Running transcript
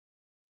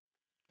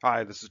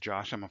Hi, this is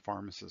Josh. I'm a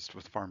pharmacist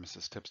with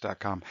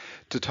pharmacisttips.com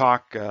to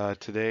talk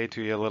today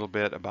to you a little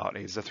bit about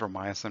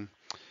azithromycin.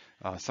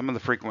 Some of the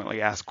frequently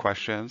asked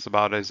questions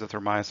about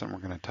azithromycin, we're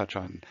going to touch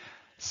on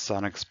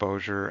sun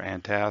exposure,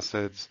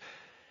 antacids,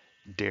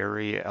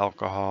 dairy,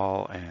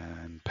 alcohol,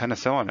 and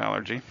penicillin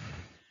allergy.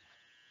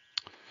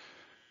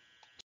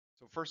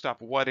 So first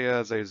off, what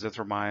is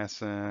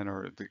azithromycin,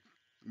 or the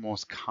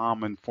most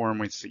common form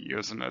we see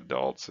used in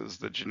adults is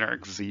the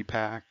generic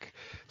Z-Pak,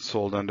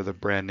 sold under the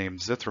brand name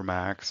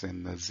Zithromax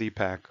in the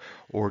Z-Pak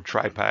or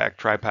Tri-Pak.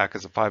 Tri-Pak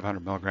is a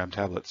 500 milligram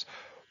tablets,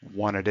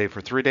 one a day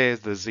for 3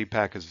 days. The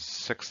Z-Pak is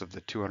 6 of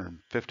the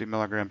 250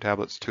 milligram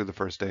tablets, 2 the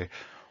first day,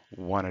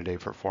 1 a day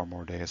for 4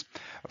 more days.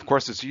 Of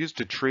course, it's used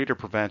to treat or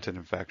prevent an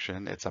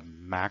infection. It's a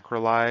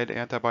macrolide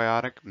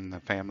antibiotic in the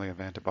family of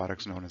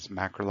antibiotics known as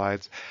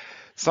macrolides.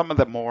 Some of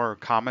the more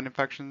common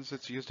infections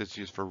it's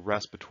used for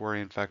respiratory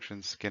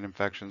infections, skin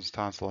infections,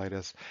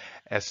 tonsillitis,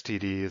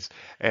 STDs,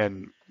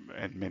 and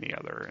many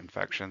other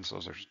infections.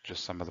 Those are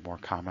just some of the more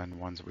common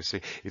ones we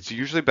see. It's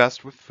usually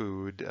best with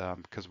food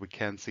because we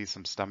can see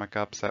some stomach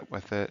upset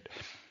with it.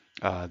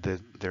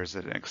 There's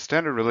an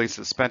extended release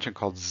suspension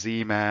called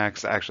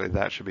Z-Max. Actually,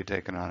 that should be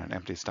taken on an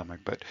empty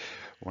stomach, but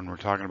when we're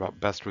talking about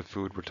best with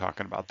food, we're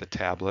talking about the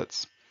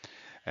tablets,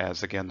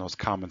 as again, those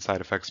common side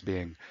effects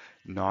being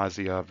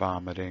nausea,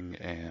 vomiting,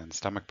 and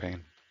stomach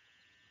pain.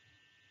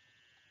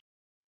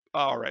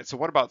 All right, so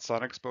what about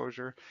sun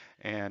exposure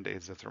and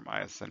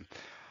azithromycin?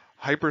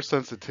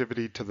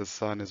 Hypersensitivity to the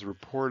sun is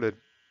reported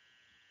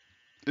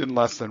in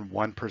less than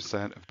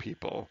 1% of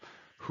people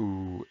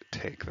who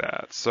take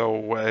that.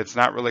 So it's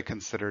not really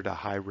considered a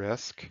high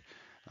risk.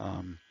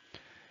 Um,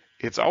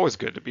 it's always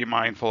good to be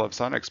mindful of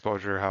sun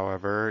exposure,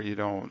 however. You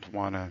don't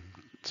want to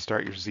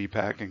start your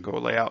Z-Pack and go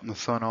lay out in the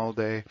sun all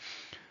day.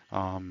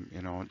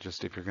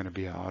 Just if you're going to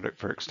be out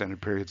for extended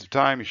periods of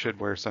time, you should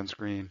wear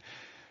sunscreen,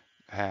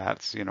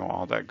 hats,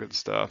 all that good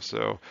stuff.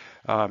 So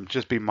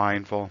just be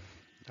mindful.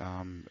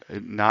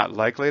 Not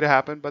likely to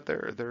happen, but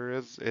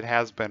it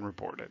has been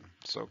reported.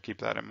 So keep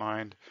that in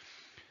mind.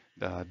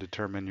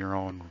 Determine your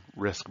own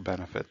risk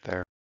benefit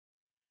there.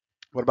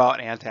 What about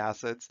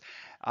antacids?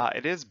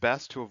 It is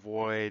best to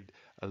avoid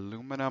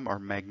aluminum or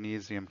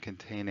magnesium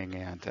containing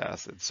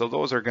antacids. So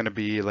those are going to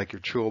be like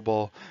your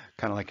chewable,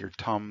 kind of like your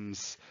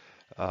Tums,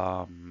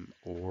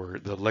 or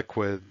the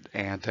liquid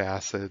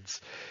antacids.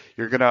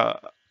 You're going to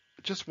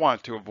just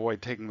want to avoid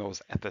taking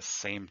those at the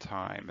same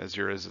time as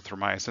your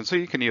azithromycin. So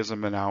you can use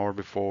them an hour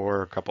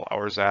before, a couple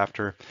hours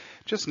after,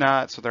 just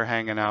not so they're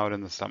hanging out in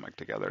the stomach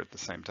together at the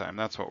same time.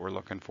 That's what we're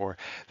looking for.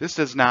 This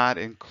does not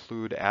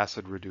include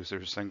acid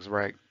reducers, things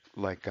like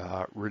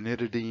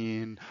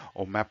ranitidine,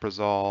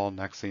 omeprazole,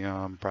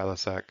 Nexium,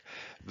 Prilosec.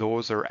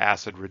 Those are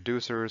acid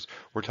reducers.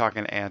 We're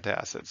talking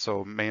antacids,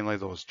 so mainly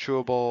those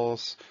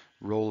chewables,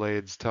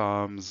 Rolaids,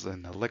 Tums,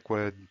 and the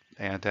liquid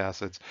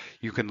antacids.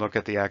 You can look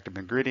at the active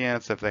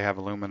ingredients if they have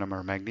aluminum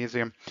or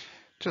magnesium.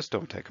 Just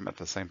don't take them at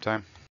the same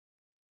time.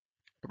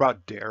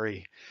 About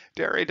dairy.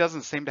 Dairy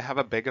doesn't seem to have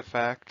a big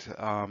effect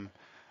on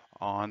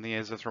the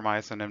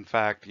azithromycin. In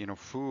fact,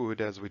 food,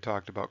 as we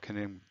talked about,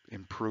 can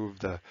improve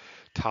the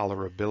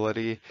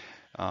tolerability.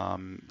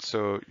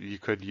 So you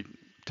could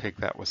take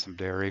that with some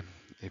dairy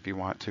if you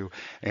want to.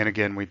 And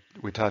again,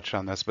 we touched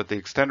on this, but the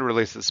extended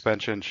release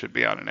suspension should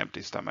be on an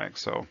empty stomach.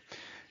 So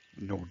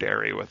no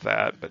dairy with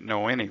that, but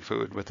no any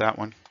food with that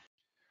one.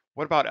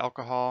 What about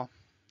alcohol?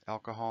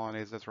 Alcohol and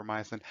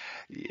azithromycin.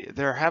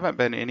 There haven't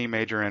been any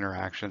major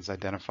interactions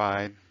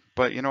identified,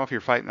 but if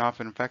you're fighting off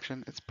an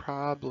infection, it's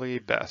probably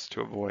best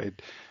to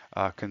avoid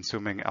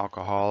consuming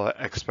alcohol,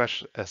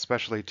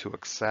 especially to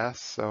excess.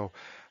 So,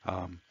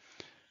 I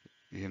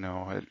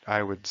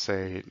would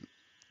say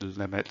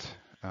limit.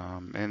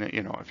 And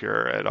if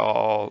you're at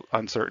all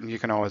uncertain, you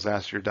can always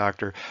ask your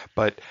doctor.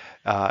 But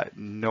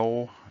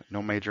no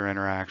major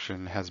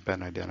interaction has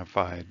been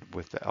identified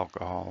with the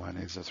alcohol and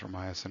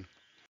azithromycin.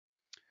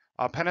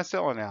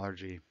 Penicillin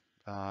allergy.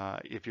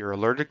 If you're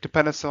allergic to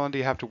penicillin, do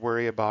you have to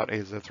worry about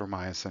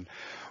azithromycin?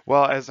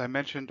 Well, as I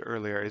mentioned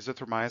earlier,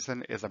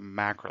 azithromycin is a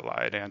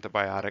macrolide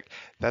antibiotic.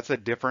 That's a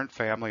different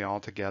family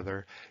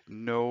altogether.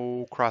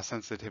 No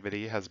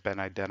cross-sensitivity has been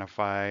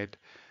identified.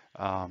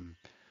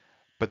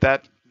 But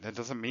that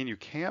doesn't mean you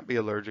can't be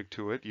allergic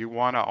to it. You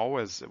want to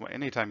always,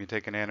 anytime you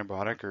take an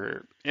antibiotic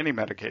or any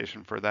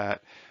medication for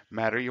that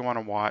matter, you want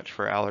to watch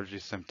for allergy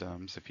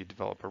symptoms. If you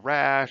develop a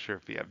rash or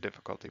if you have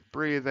difficulty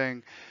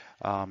breathing,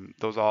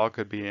 those all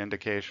could be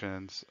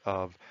indications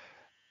of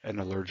an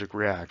allergic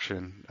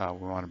reaction.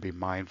 We want to be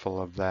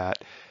mindful of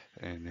that.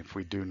 And if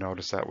we do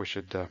notice that, we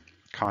should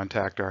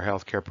contact our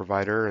healthcare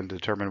provider and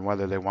determine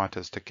whether they want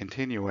us to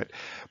continue it.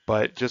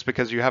 But just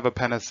because you have a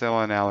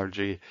penicillin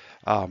allergy,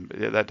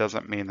 that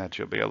doesn't mean that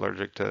you'll be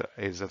allergic to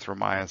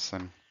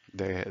azithromycin.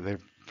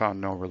 They've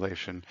found no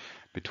relation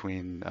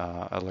between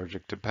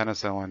allergic to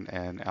penicillin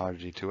and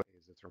allergy to azithromycin.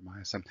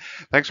 azithromycin.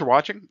 Thanks for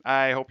watching.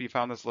 I hope you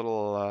found this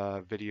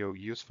little video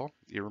useful.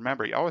 You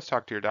remember, you always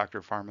talk to your doctor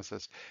or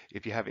pharmacist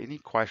if you have any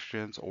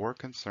questions or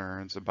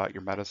concerns about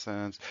your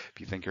medicines.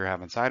 If you think you're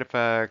having side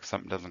effects,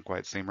 something doesn't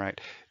quite seem right,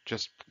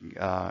 just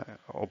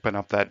open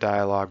up that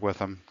dialogue with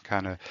them,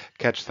 kind of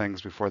catch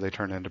things before they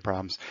turn into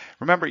problems.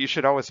 Remember, you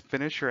should always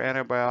finish your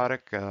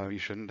antibiotic. You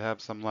shouldn't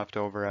have some left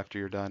over after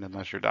you're done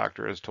unless your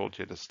doctor has told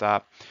you to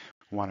stop.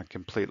 Want to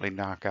completely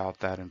knock out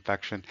that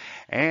infection.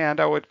 And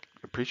I would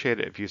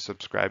appreciate it if you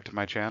subscribe to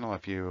my channel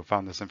if you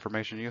found this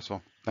information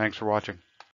useful. Thanks for watching.